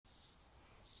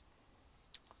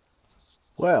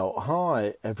Well,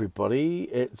 hi everybody.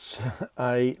 It's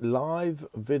a live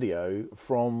video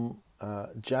from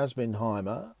Jasmine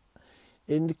Hymer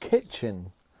in the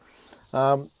kitchen.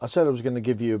 I said I was going to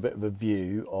give you a bit of a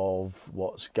view of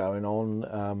what's going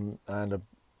on and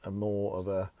a more of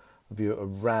a view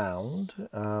around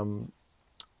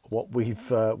what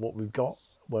we've got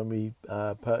when we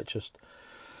purchased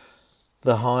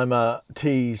the Hymer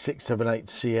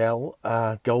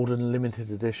T678CL Golden Limited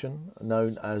Edition,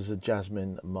 known as the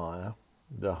Jasmine Meyer,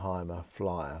 the Hymer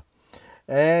Flyer.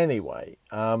 Anyway,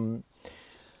 I'm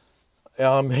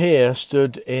here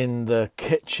stood in the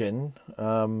kitchen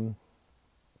and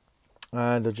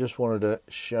I just wanted to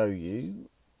show you.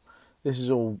 This is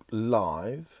all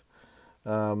live.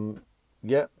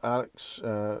 Yep, Alex,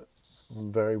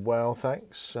 very well,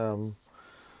 thanks.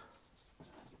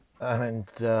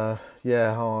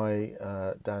 Yeah,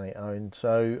 hi Danny Owen.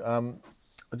 So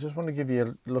I just want to give you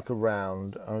a look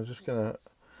around. I was just going to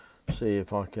see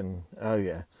if I can,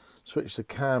 switch the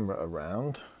camera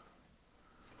around.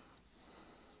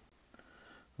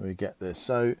 We get this.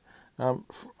 So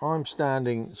I'm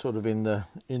standing sort of in the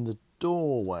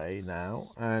doorway now,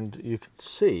 and you can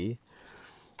see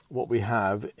what we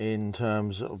have in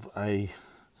terms of a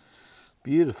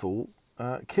beautiful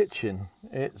kitchen.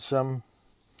 It's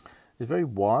very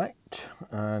white,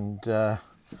 and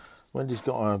Wendy's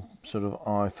got a sort of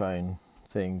iPhone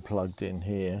thing plugged in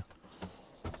here.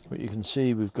 But you can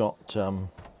see we've got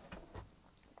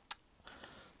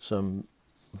some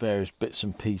various bits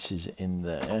and pieces in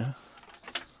there.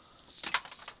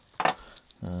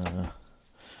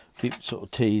 Keep sort of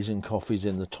teas and coffees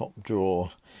in the top drawer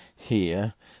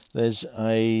here. There's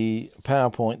a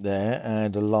power point there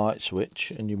and a light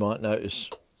switch, and you might notice,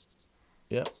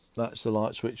 yep, that's the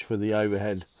light switch for the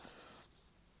overhead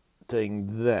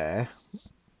thing there.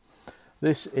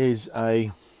 This is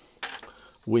a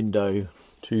window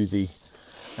to the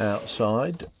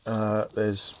outside.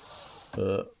 There's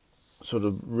a sort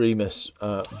of Remus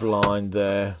blind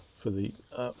there for the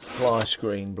fly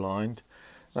screen blind.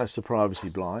 That's the privacy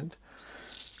blind.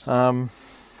 But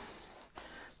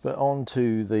on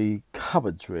to the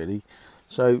cupboards really.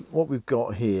 So what we've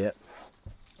got here,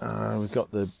 we've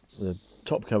got the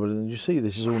top cupboard, and you see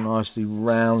this is all nicely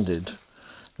rounded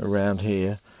around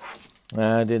here,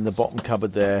 and in the bottom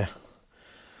cupboard there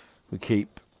we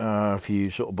keep a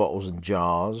few sort of bottles and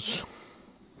jars.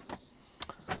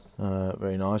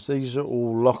 Very nice. These are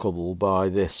all lockable by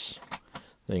this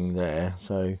thing there,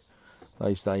 so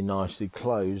they stay nicely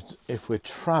closed if we're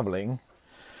travelling.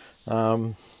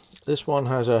 This one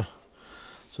has a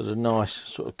sort of nice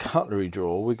sort of cutlery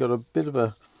drawer. We've got a bit of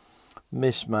a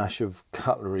mismatch of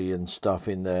cutlery and stuff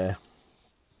in there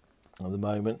at the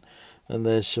moment, and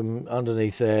there's some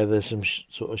underneath there's some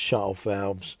sort of shut-off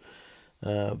valves,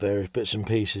 various bits and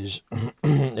pieces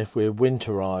if we're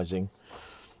winterizing.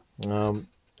 You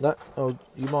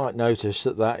might notice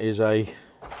that is a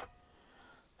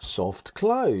soft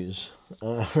close.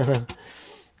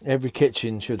 Every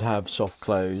kitchen should have soft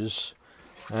close,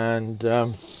 and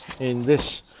in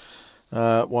this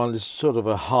one is sort of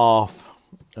a half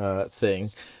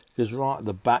thing, because right at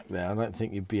the back there, I don't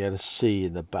think you'd be able to see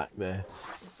in the back there.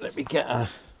 Let me get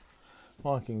if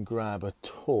I can grab a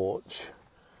torch,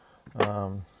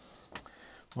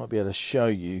 might be able to show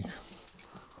you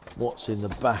what's in the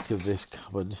back of this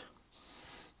cupboard.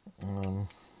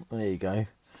 There you go.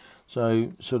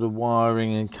 So sort of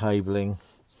wiring and cabling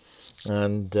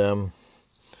and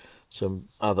some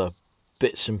other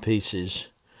bits and pieces,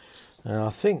 and I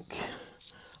think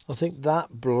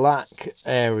that black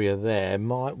area there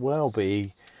might well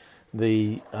be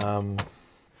the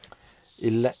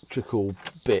electrical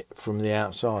bit from the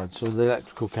outside, so the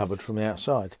electrical cupboard from the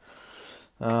outside.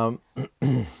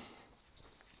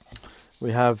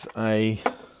 We have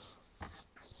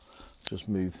just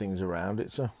move things around.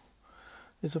 It's a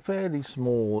fairly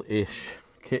small-ish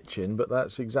kitchen, but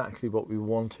that's exactly what we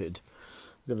wanted.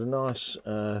 We've got a nice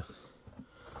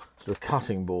sort of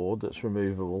cutting board that's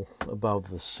removable above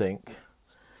the sink.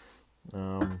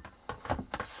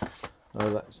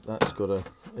 That's got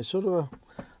it's sort of a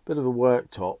bit of a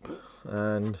worktop,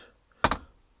 and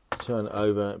turn it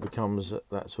over, it becomes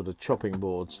that sort of chopping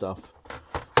board stuff,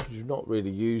 which we've not really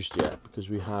used yet because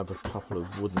we have a couple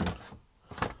of wooden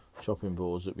chopping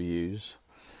boards that we use.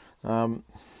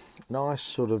 Nice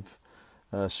sort of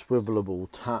swivelable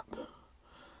tap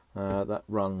that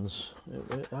runs.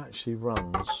 It actually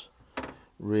runs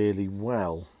really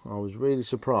well. I was really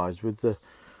surprised with the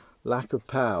lack of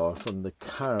power from the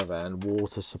Caravan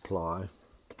water supply.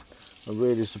 I'm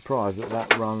really surprised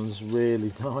that runs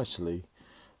really nicely.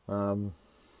 So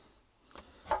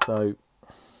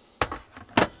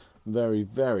very,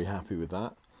 very happy with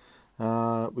that.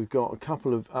 We've got a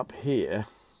couple of up here.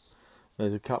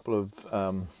 There's a couple of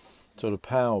sort of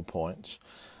power points.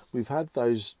 We've had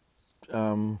those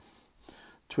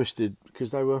twisted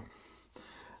because they were,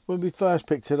 when we first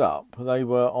picked it up, they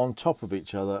were on top of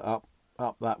each other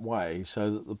up that way,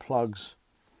 so that the plugs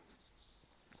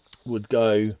would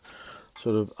go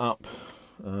sort of up.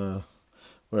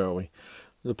 Where are we?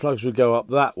 The plugs would go up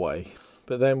that way,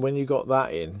 but then when you got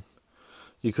that in,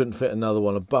 you couldn't fit another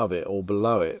one above it or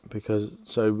below it, because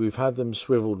so we've had them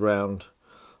swiveled round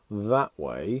that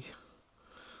way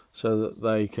so that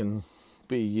they can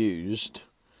be used.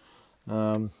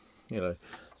 You know,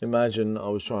 imagine I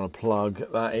was trying to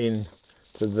plug that in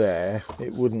to there,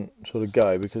 it wouldn't sort of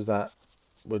go because that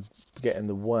would get in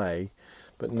the way.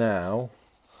 But now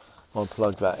I'll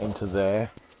plug that into there.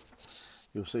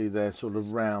 You'll see they're sort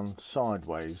of round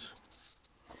sideways.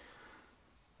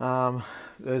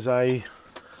 There's a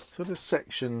sort of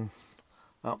section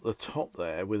up the top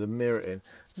there with a mirror in.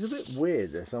 It's a bit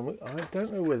weird, this. I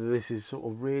don't know whether this is sort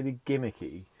of really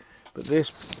gimmicky, but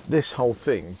this whole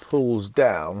thing pulls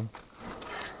down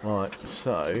like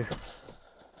so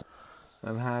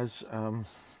and has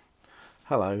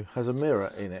has a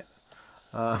mirror in it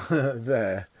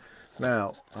there.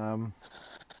 Now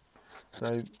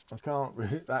so I can't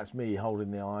really, that's me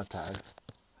holding the iPad.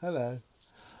 Hello.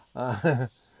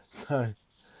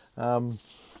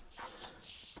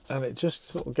 And it just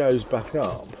sort of goes back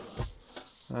up.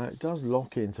 It does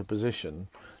lock into position.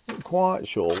 Not quite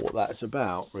sure what that's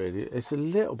about, really. It's a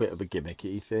little bit of a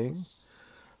gimmicky thing,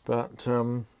 but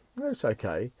it's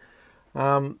okay.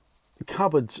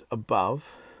 Cupboards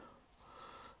above.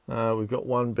 We've got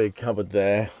one big cupboard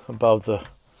there above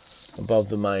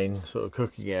the main sort of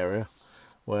cooking area,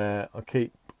 where I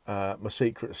keep my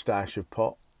secret stash of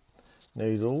pot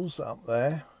noodles. Up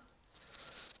there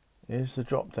is the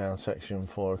drop down section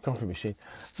for a coffee machine.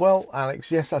 Well, Alex,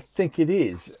 yes, I think it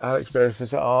is. Alex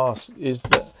Berefus asked, is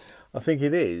that I think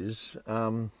it is.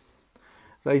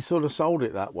 They sort of sold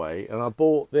it that way, and I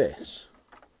bought this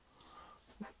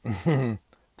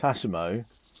Tassimo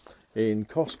in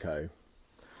Costco,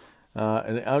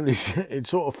 and it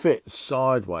sort of fits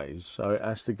sideways, so it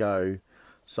has to go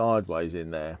sideways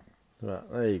in there. Well,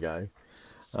 there you go.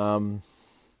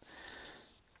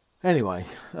 Anyway,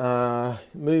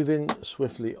 moving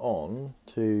swiftly on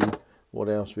to what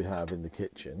else we have in the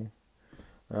kitchen.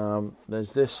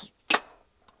 There's this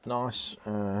nice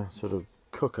sort of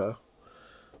cooker,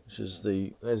 which is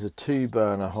there's a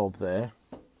 2-burner hob there,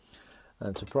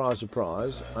 and surprise,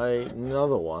 surprise,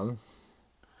 another one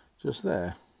just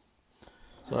there.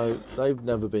 So they've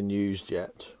never been used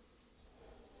yet.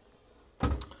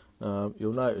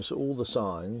 You'll notice all the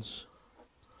signs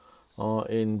are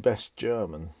in best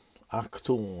German.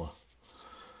 Achtung.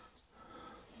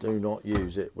 Do not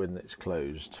use it when it's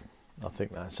closed, I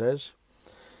think that says.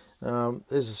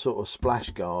 There's a sort of splash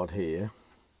guard here.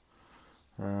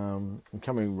 I'm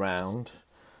coming round.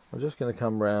 I'm just going to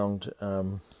come round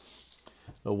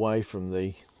away from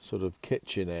the sort of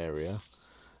kitchen area,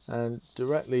 and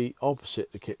directly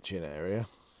opposite the kitchen area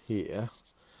here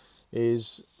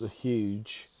is the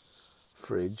huge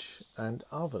fridge and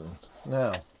oven.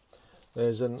 Now,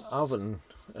 there's an oven,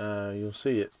 you'll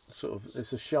see it sort of,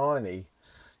 it's a shiny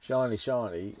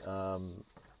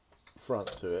front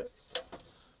to it.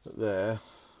 But there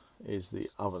is the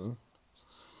oven.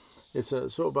 It's a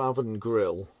sort of oven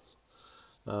grill.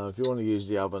 If you want to use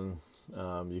the oven,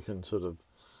 you can sort of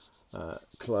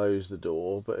close the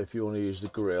door, but if you want to use the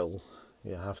grill,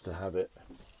 you have to have it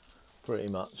pretty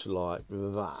much like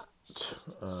that.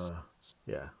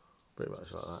 Yeah, pretty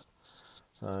much like that.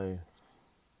 So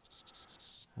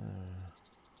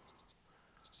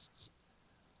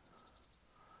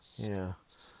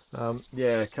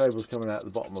yeah, cables coming out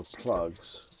the bottom of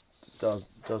plugs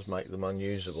does make them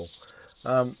unusable.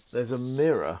 There's a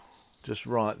mirror just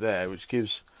right there, which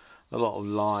gives a lot of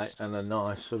light and a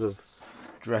nice sort of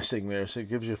dressing mirror, so it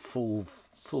gives you a full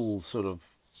sort of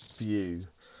view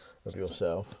of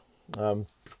yourself.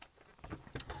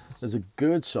 There's a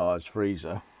good sized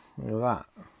freezer. Look at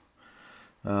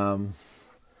that.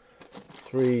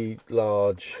 3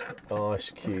 large ice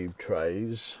cube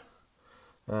trays,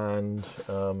 and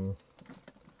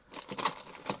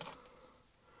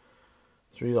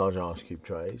 3 large ice cube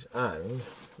trays, and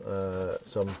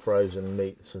some frozen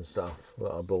meats and stuff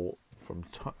that I bought from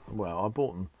I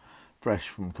bought them fresh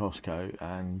from Costco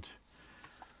and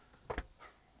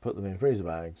put them in freezer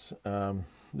bags.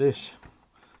 This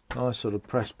nice sort of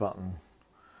press button,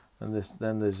 and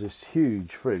then there's this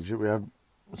huge fridge that we have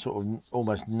sort of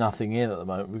almost nothing in at the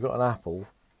moment. We've got an apple,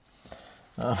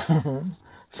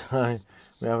 so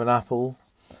We have an apple.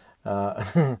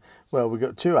 Well, we've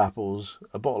got 2 apples,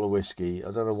 a bottle of whiskey.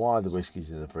 I don't know why the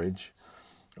whiskey's in the fridge.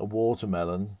 A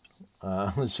watermelon,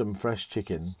 some fresh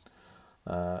chicken,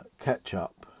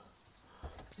 ketchup,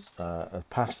 a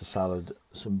pasta salad,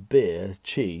 some beer,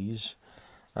 cheese,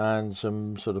 and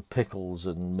some sort of pickles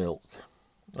and milk.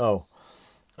 Oh,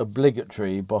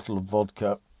 obligatory bottle of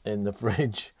vodka in the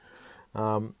fridge.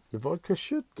 The vodka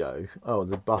should go. Oh,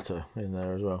 the butter in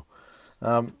there as well.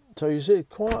 So you see,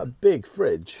 quite a big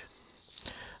fridge.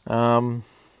 And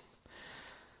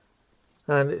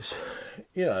it's,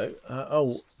 you know,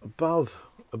 above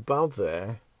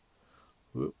there,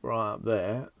 right up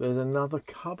there, there's another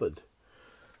cupboard.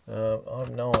 I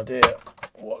have no idea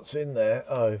what's in there.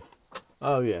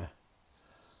 Oh yeah.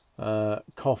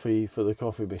 Coffee for the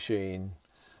coffee machine,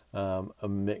 a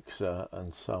mixer,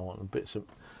 and so on. It's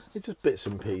just bits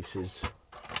and pieces.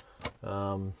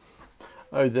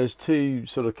 Oh, there's 2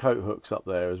 sort of coat hooks up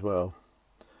there as well,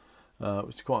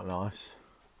 which is quite nice.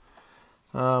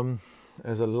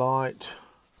 There's a light.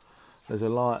 There's a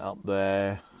light up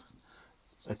there.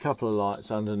 A couple of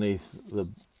lights underneath the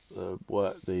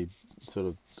sort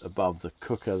of above the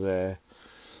cooker there,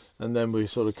 and then we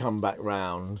sort of come back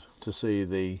round to see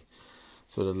the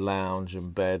sort of lounge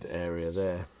and bed area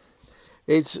there.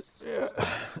 It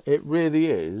really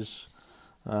is.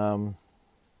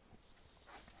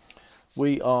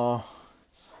 We are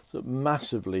sort of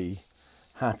massively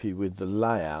happy with the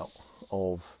layout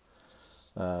of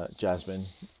Jasmine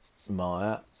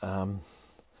Maya.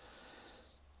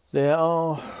 There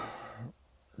are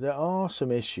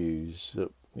some issues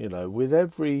that, you know,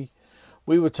 with we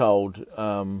were told,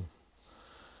 you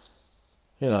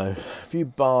know, if you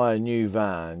buy a new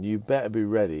van, you better be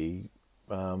ready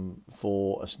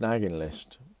for a snagging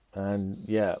list. And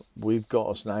yeah, we've got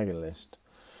a snagging list.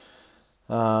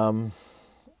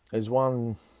 There's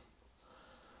one.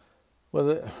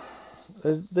 Well,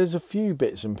 there's a few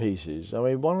bits and pieces. I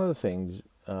mean, one of the things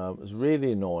that's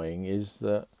really annoying is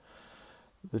that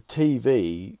the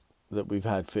TV that we've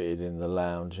had fitted in the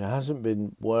lounge hasn't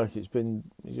been working. It's been,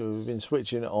 you know, we've been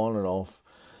switching it on and off,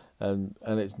 and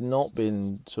it's not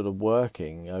been sort of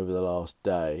working over the last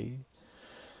day.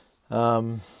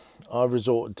 I've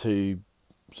resorted to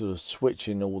sort of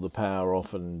switching all the power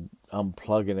off and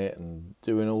unplugging it and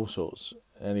doing all sorts.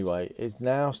 Anyway, it's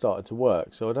now started to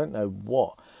work, so I don't know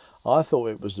what. I thought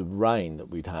it was the rain that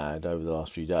we'd had over the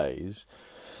last few days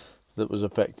that was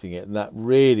affecting it, and that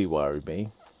really worried me.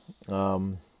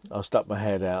 I stuck my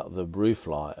head out the roof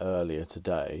light earlier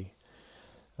today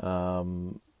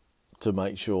to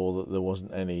make sure that there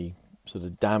wasn't any sort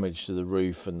of damage to the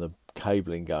roof and the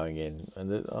cabling going in,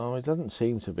 and it doesn't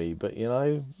seem to be, but you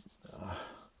know,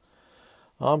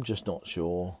 I'm just not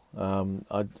sure.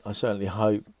 I certainly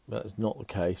hope that's not the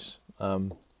case,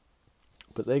 but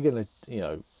they're going to, you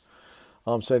know,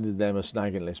 I'm sending them a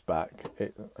snagging list back.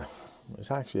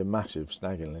 It's actually a massive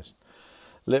snagging list,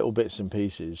 little bits and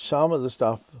pieces. Some of the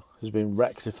stuff has been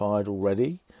rectified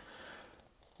already,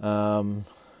 but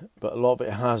a lot of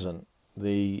it hasn't.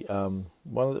 The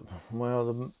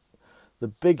the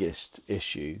biggest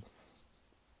issue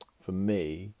for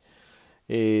me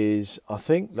is, I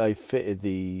think they fitted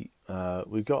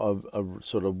we've got a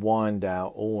sort of wind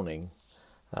out awning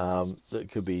that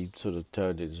could be sort of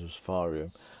turned into a safari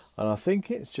room, and I think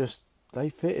it's just they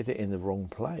fitted it in the wrong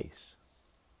place.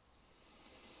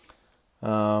 You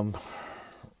know,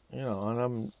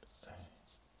 and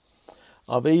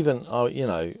you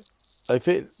know, they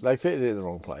fitted it in the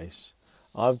wrong place.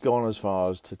 I've gone as far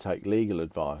as to take legal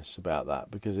advice about that,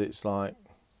 because it's like,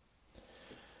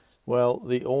 well,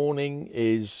 the awning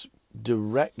is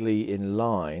directly in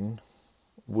line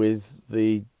with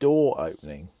the door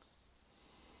opening,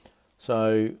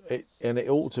 so it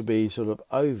ought to be sort of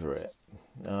over it,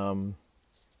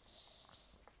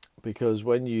 because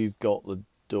when you've got the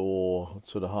door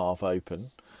sort of half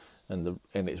open and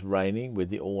it's raining with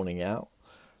the awning out,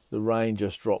 the rain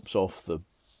just drops off the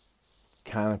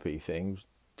canopy thing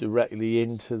directly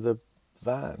into the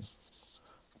van.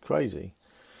 Crazy.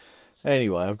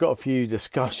 Anyway, I've got a few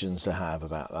discussions to have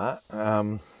about that.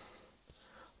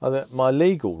 My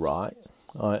legal right,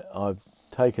 I've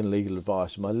taken legal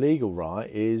advice. My legal right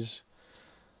is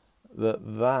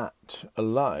that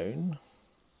alone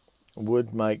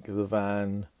would make the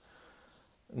van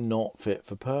not fit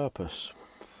for purpose,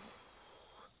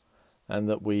 and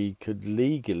that we could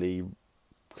legally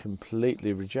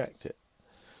completely reject it.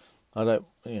 I don't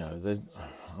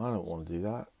want to do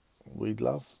that. We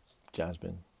love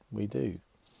Jasmine, we do.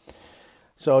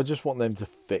 So I just want them to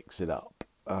fix it up,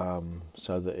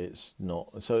 so that it's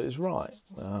right.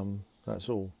 That's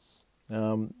all.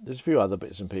 There's a few other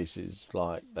bits and pieces,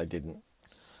 like they didn't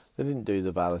do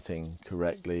the valeting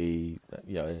correctly.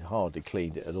 You know, they hardly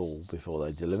cleaned it at all before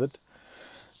they delivered.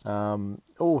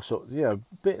 All sorts, you know,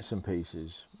 bits and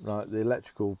pieces, like the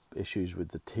electrical issues with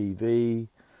the TV.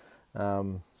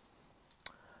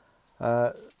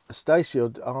 Stacey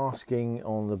asking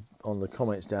on the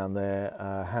comments down there,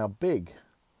 how big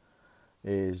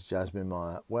is Jasmine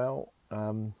Meyer? Well,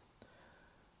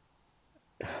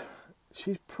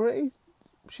 she's pretty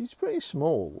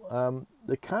small.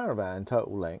 The Caravan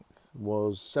total length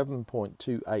was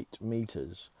 7.28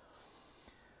 meters.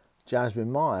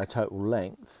 Jasmine Meyer total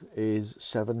length is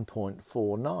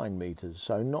 7.49 meters,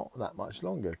 so not that much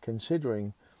longer,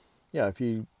 considering, you know, if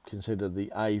you consider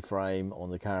the A-frame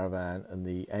on the Caravan and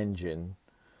the engine,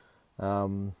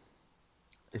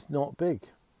 it's not big.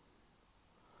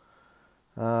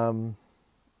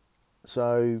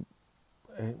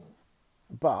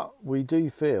 But we do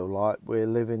feel like we're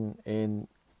living in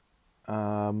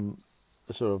a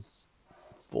sort of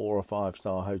 4 or 5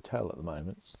 star hotel at the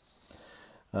moment,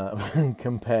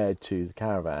 compared to the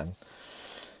Caravan.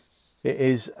 It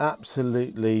is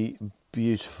absolutely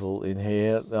beautiful in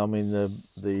here. I mean,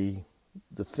 the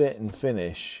fit and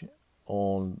finish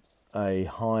on a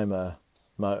Hymer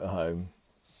motorhome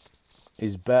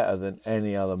is better than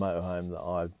any other motorhome that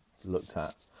I've looked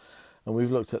at, and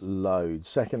we've looked at loads,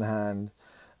 second hand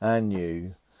and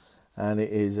new, and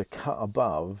it is a cut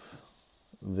above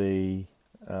the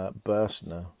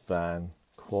Bursner van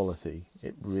quality.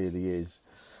 It really is.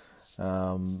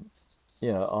 You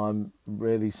know, I'm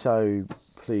really so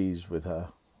pleased with her.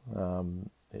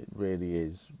 It really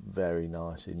is very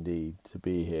nice indeed to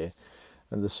be here,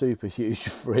 and the super huge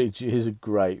fridge is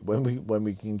great when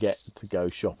we can get to go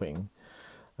shopping.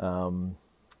 You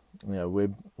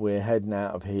know, we're heading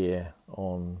out of here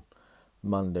on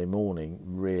Monday morning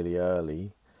really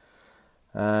early,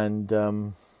 and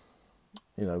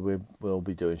you know, we'll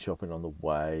be doing shopping on the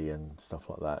way and stuff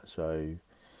like that. So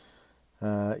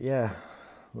yeah,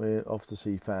 we're off to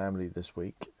see family this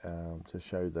week, to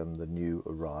show them the new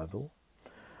arrival,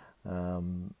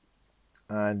 and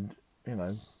you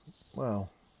know, well,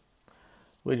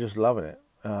 we're just loving it.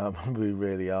 We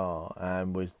really are,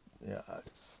 and we,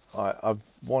 I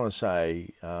want to say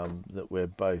that we're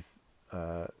both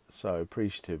so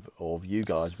appreciative of you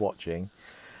guys watching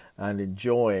and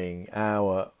enjoying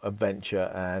our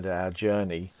adventure and our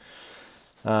journey.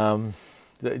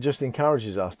 That it just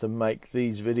encourages us to make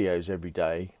these videos every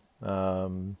day.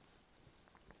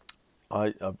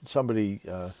 Somebody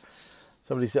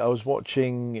said, I was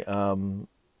watching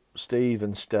Steve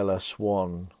and Stella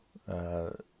Swan,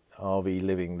 RV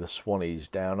Living the Swannies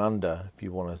Down Under. If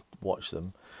you want to watch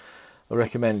them, I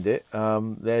recommend it.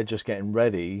 They're just getting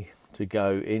ready to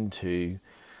go into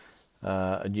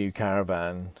a new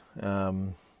caravan.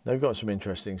 They've got some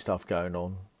interesting stuff going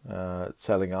on,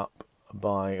 selling up,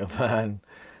 buying a van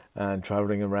and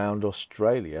travelling around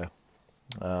Australia,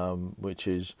 which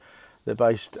is, they're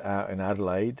based out in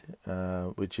Adelaide,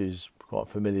 which is quite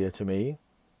familiar to me.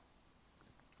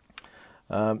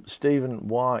 Stephen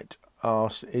White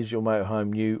asked, is your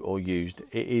motorhome new or used?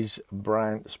 It is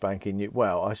brand spanking new.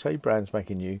 Well, I say brand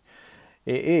spanking new.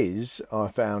 It is, I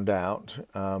found out,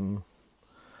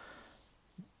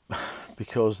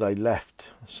 because they left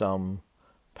some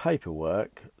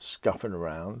paperwork scuffing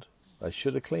around. They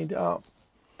should have cleaned it up.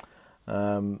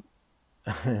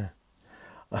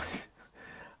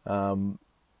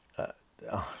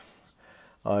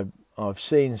 I've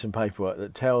seen some paperwork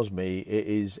that tells me it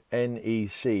is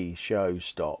NEC show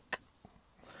stock.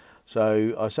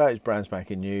 So I say it's brand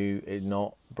spanking new. It's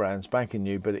not brand spanking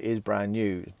new, but it is brand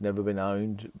new. It's never been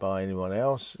owned by anyone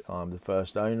else. I'm the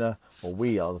first owner, or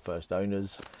we are the first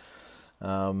owners.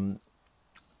 So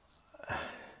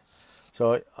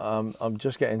I'm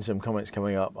just getting some comments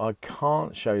coming up. I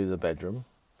can't show you the bedroom.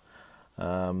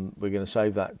 We're going to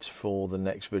save that for the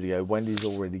next video. Wendy's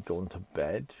already gone to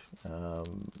bed. You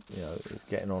know, it's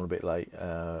getting on a bit late.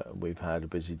 We've had a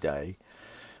busy day.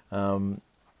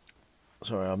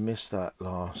 Sorry, I missed that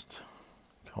last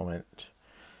comment.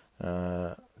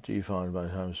 Do you find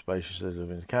motorhome spacious as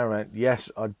living in a caravan?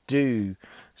 Yes, I do,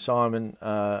 Simon.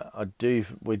 I do.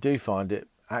 We do find it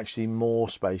actually more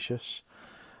spacious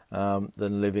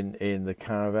than living in the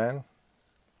caravan.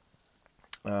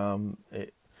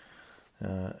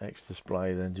 X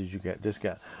display. Then did you get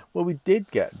discount? Well, we did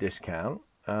get discount,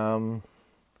 but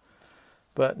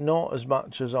not as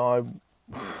much as I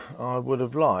would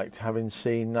have liked, having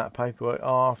seen that paperwork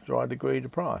after I'd agreed a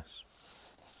price.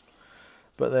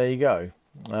 But there you go.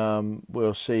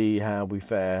 We'll see how we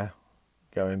fare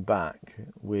going back,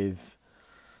 with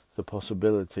the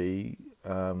possibility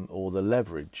or the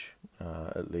leverage,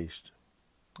 at least,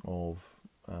 of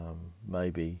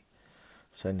maybe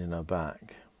sending her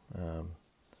back.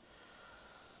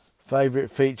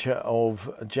 Favourite feature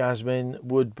of Jasmine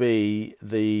would be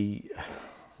the,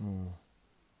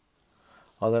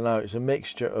 I don't know, it's a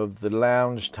mixture of the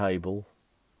lounge table,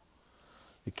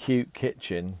 the cute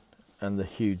kitchen, and the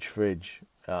huge fridge.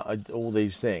 All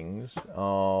these things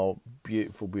are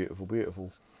beautiful, beautiful,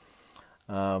 beautiful.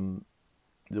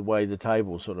 The way the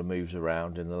table sort of moves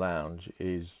around in the lounge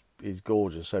is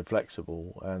gorgeous, so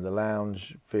flexible, and the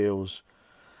lounge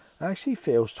actually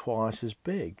feels twice as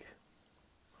big.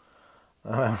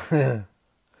 Yeah,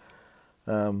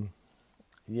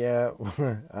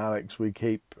 Alex, we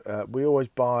always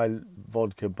buy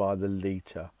vodka by the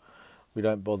litre. We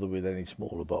don't bother with any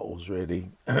smaller bottles,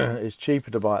 really. It's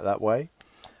cheaper to buy it that way.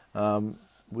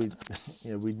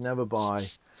 We'd never buy.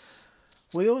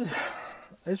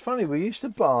 It's funny. We used to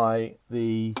buy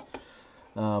the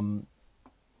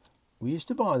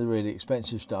really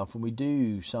expensive stuff, and we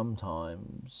do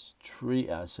sometimes treat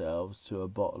ourselves to a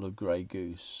bottle of Grey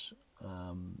Goose,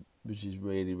 which is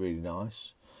really, really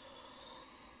nice.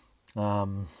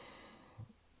 But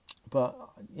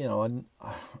you know,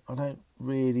 I don't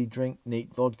really drink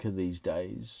neat vodka these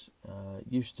days.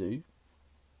 Used to,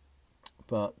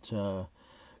 but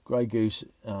Grey Goose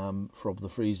from the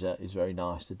freezer is very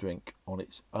nice to drink on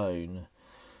its own.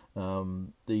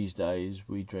 These days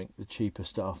we drink the cheaper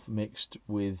stuff mixed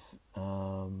with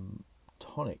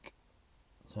tonic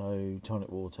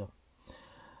water.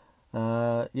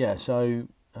 So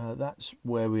that's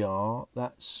where we are.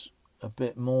 That's a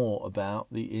bit more about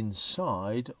the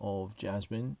inside of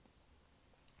Jasmine.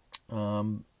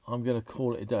 I'm going to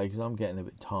call it a day because I'm getting a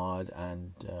bit tired,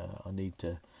 and I need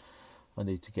to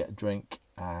get a drink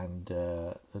and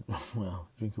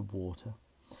drink of water,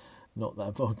 not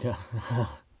that vodka,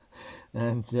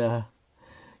 and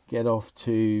get off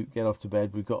to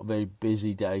bed. We've got a very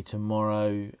busy day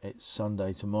tomorrow. It's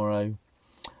Sunday tomorrow.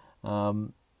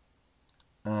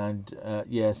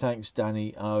 Thanks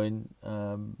Danny Owen.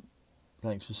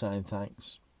 Thanks for saying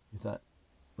thanks, if that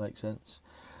makes sense.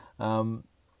 We've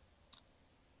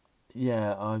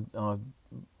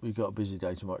got a busy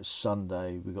day tomorrow. It's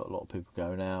Sunday. We've got a lot of people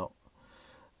going out.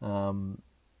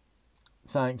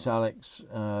 Thanks, Alex.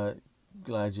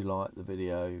 Glad you liked the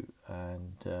video,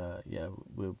 and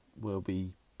we'll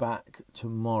be back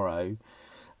tomorrow.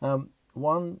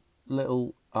 One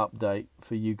little update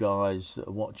for you guys that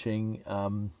are watching,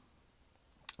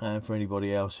 and for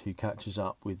anybody else who catches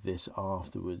up with this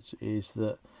afterwards, is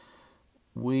that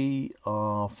we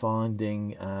are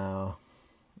finding our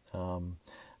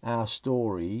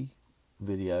story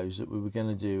videos that we were going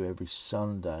to do every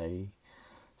Sunday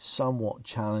somewhat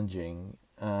challenging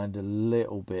and a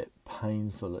little bit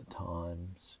painful at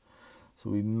times, so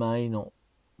we may not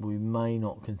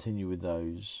continue with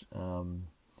those. I'm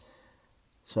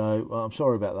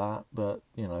sorry about that, but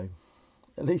you know,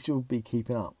 at least you'll be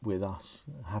keeping up with us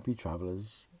happy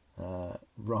travellers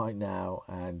right now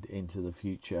and into the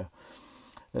future.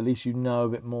 At least you know a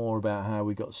bit more about how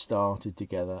we got started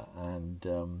together, and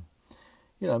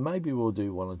maybe we'll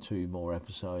do one or two more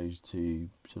episodes to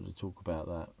sort of talk about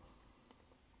that.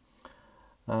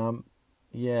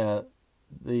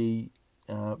 The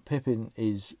Pippin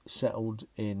is settled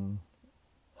in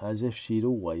as if she'd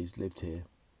always lived here.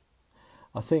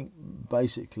 I think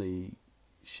basically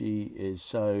she is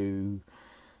so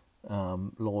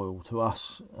loyal to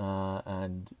us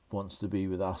and wants to be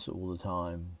with us all the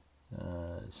time.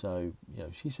 So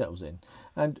she settles in.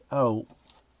 And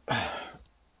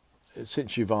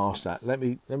since you've asked that, let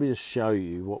me just show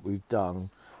you what we've done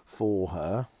for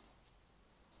her.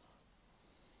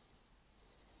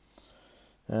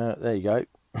 There you go.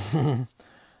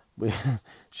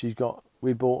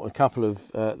 We bought a couple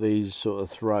of these sort of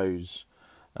throws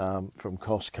from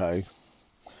Costco,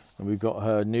 and we've got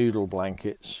her noodle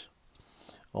blankets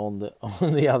on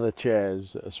the other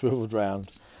chairs that are swiveled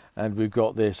round, and we've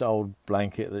got this old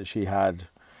blanket that she had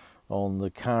on the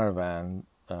caravan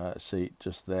seat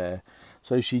just there.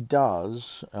 So she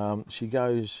does. She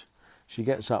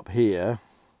gets up here,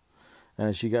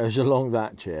 and she goes along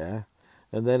that chair,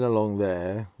 and then along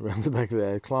there, around the back of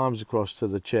there, climbs across to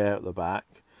the chair at the back,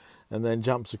 and then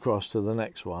jumps across to the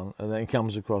next one, and then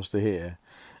comes across to here,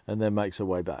 and then makes her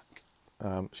way back.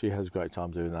 She has a great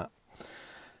time doing that.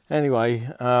 Anyway,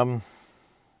 I'm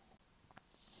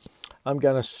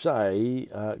going to say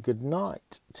good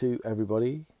night to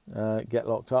everybody. Get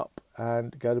locked up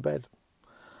and go to bed.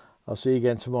 I'll see you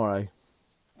again tomorrow.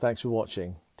 Thanks for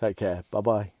watching. Take care.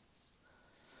 Bye-bye.